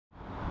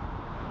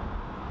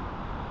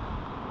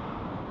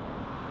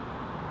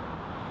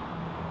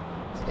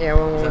Yeah,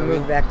 when we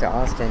moved back to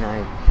Austin, I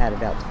had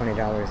about $20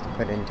 to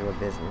put into a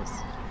business,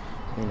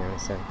 you know,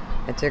 so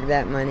I took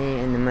that money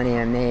and the money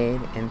I made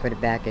and put it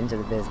back into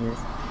the business,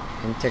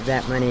 and took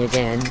that money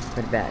again,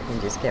 put it back,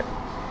 and just kept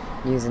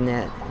using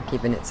that,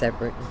 keeping it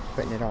separate,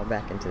 putting it all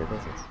back into the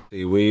business.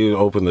 We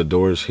opened the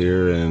doors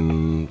here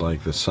in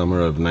like the summer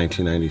of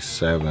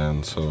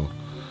 1997, so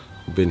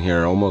we've been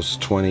here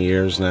almost 20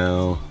 years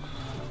now.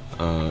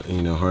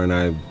 You know, her and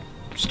I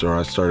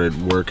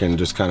started working,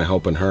 just kind of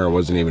helping her. It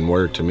wasn't even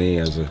work to me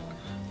as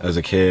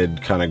a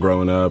kid, kind of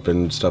growing up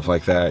and stuff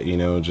like that. You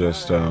know,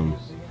 just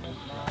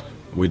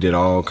we did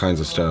all kinds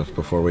of stuff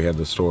before we had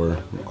the store,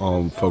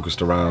 all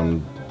focused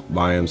around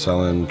buying,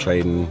 selling,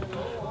 trading,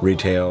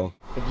 retail.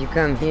 If you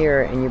come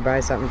here and you buy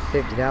something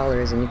for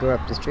 $50 and you go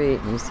up the street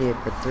and you see it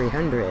for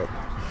 $300,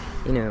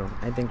 you know,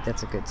 I think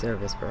that's a good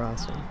service for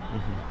Austin.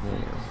 You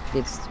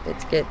know,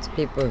 it gets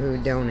people who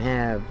don't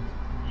have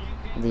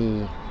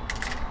the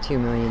 $2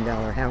 million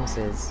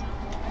houses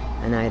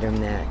an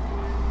item that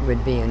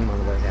would be in one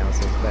of those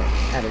houses, but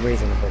at a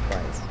reasonable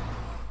price.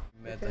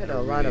 We've had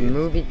a lot of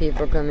movie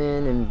people come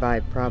in and buy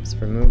props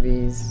for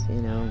movies,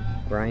 you know,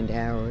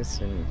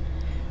 Grindhouse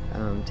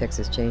and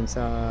Texas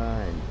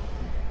Chainsaw and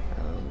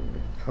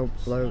Hope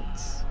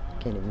Floats.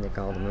 Can't even think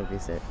of all the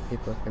movies that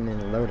people come in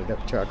and loaded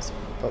up trucks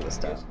full of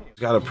stuff.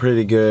 Got a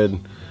pretty good,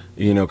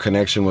 you know,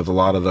 connection with a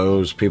lot of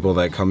those people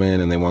that come in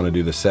and they want to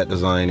do the set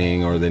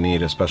designing, or they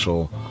need a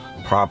special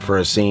prop for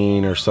a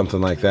scene or something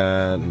like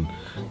that. And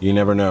you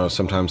never know,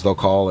 sometimes they'll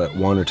call at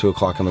 1 or 2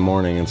 o'clock in the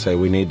morning and say,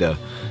 we need to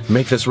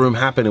make this room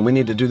happen and we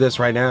need to do this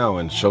right now,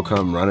 and she'll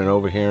come running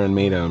over here and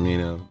meet them. You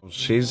know,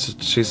 she's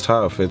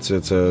tough. It's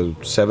a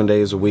 7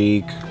 days a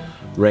week,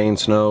 rain,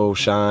 snow,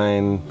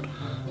 shine,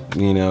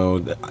 you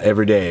know,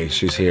 every day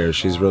she's here.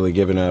 She's really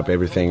given up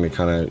everything to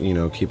kind of, you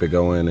know, keep it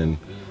going and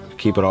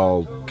keep it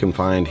all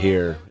confined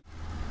here.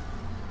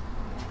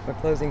 What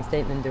closing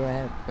statement do I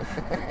have?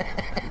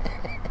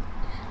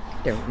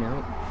 Don't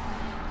know.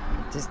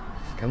 Just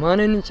come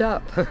on in and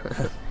shop.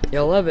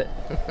 You'll love it.